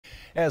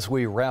As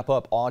we wrap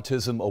up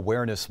Autism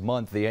Awareness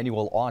Month, the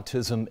annual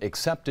Autism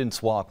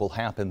Acceptance Walk will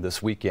happen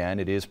this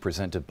weekend. It is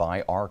presented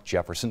by ARC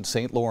Jefferson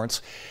St.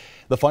 Lawrence.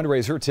 The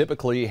fundraiser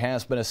typically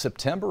has been a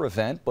September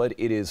event, but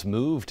it is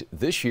moved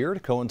this year to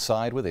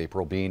coincide with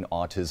April being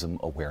Autism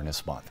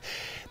Awareness Month.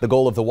 The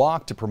goal of the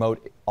walk to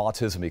promote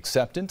autism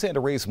acceptance and to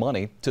raise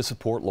money to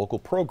support local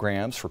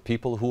programs for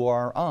people who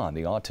are on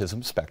the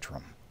autism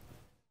spectrum.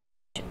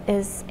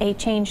 Is a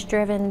change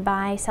driven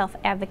by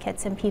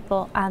self-advocates and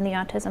people on the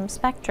autism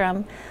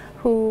spectrum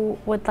who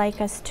would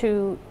like us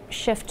to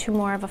shift to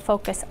more of a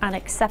focus on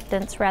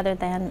acceptance rather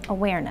than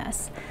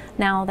awareness.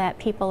 Now that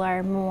people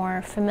are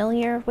more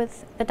familiar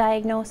with the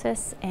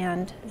diagnosis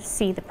and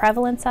see the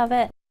prevalence of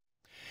it.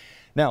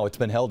 Now, it's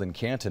been held in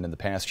Canton in the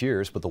past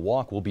years, but the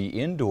walk will be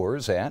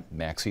indoors at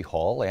Maxey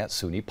Hall at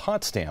SUNY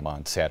Potsdam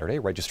on Saturday.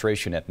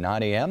 Registration at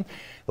 9 a.m.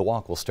 The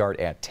walk will start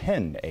at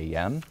 10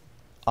 a.m.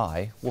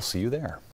 I will see you there.